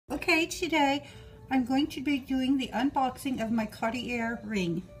Okay, today I'm going to be doing the unboxing of my Cartier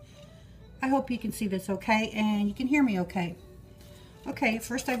ring. I hope you can see this okay and you can hear me okay. Okay,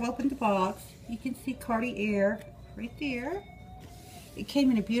 first I've opened the box. You can see Cartier right there. It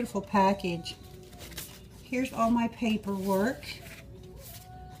came in a beautiful package. Here's all my paperwork.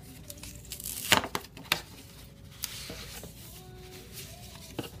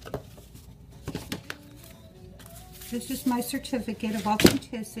 This is my certificate of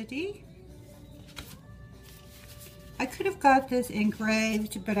authenticity. I could have got this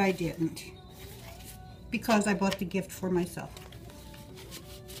engraved, but I didn't because I bought the gift for myself.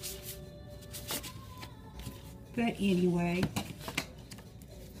 But anyway,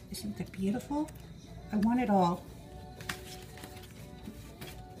 isn't that beautiful? I want it all.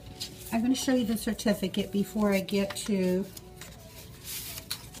 I'm going to show you the certificate before I get to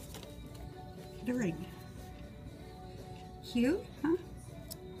the ring. Cute, huh?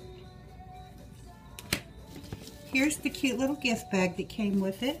 Here's the cute little gift bag that came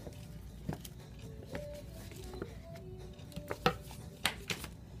with it.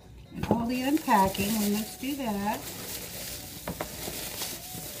 And all the unpacking, and let's do that.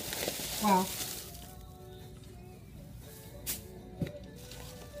 Wow.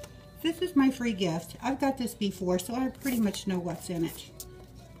 This is my free gift. I've got this before, so I pretty much know what's in it.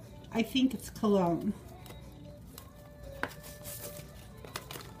 I think it's cologne.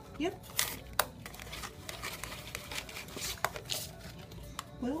 Yep.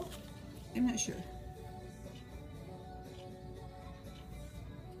 Well, I'm not sure.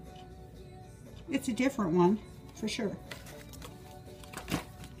 It's a different one, for sure.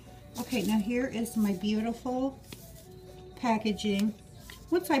 Okay, now here is my beautiful packaging.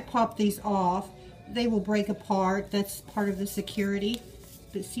 Once I pop these off, they will break apart. That's part of the security.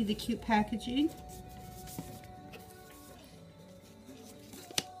 But see the cute packaging?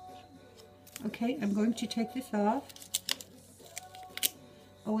 Okay, I'm going to take this off.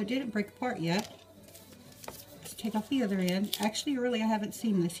 Oh, it didn't break apart yet. Let's take off the other end. Actually, really, I haven't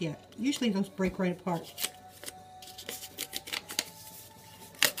seen this yet. Usually those break right apart.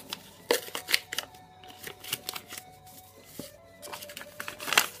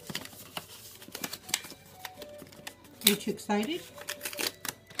 Are you too excited?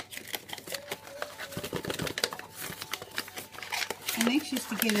 I'm anxious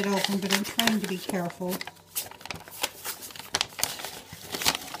to get it open, but I'm trying to be careful.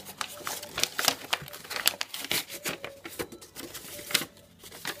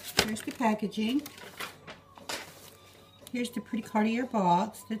 Here's the packaging. Here's the pretty Cartier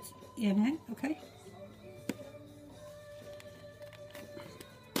box that's in it, okay?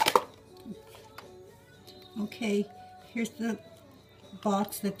 Okay, here's the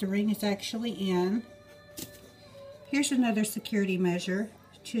box that the ring is actually in. Here's another security measure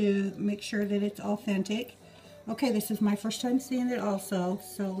to make sure that it's authentic. Okay, this is my first time seeing it also,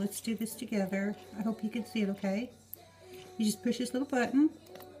 so let's do this together. I hope you can see it okay. You just push this little button,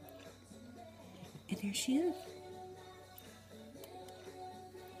 and there she is.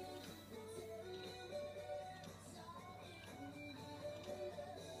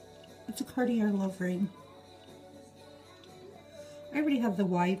 It's a Cartier love ring. I already have the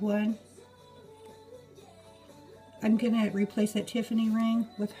wide one. I'm going to replace that Tiffany ring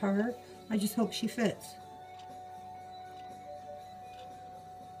with her. I just hope she fits.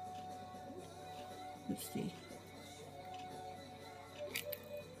 Let's see.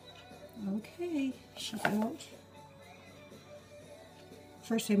 Okay, she's out.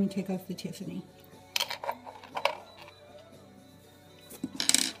 First I'm going to take off the Tiffany.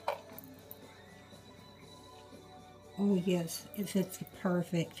 Oh yes, it fits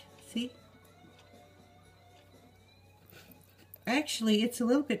perfect. See? Actually, it's a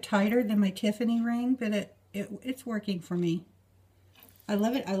little bit tighter than my Tiffany ring, but it's working for me. I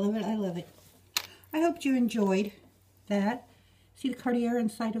love it, I love it, I love it. I hope you enjoyed that. See the Cartier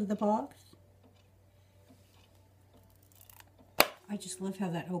inside of the box? I just love how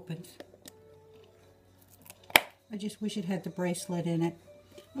that opens. I just wish it had the bracelet in it.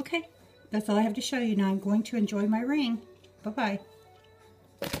 Okay, that's all I have to show you now. I'm going to enjoy my ring. Bye-bye.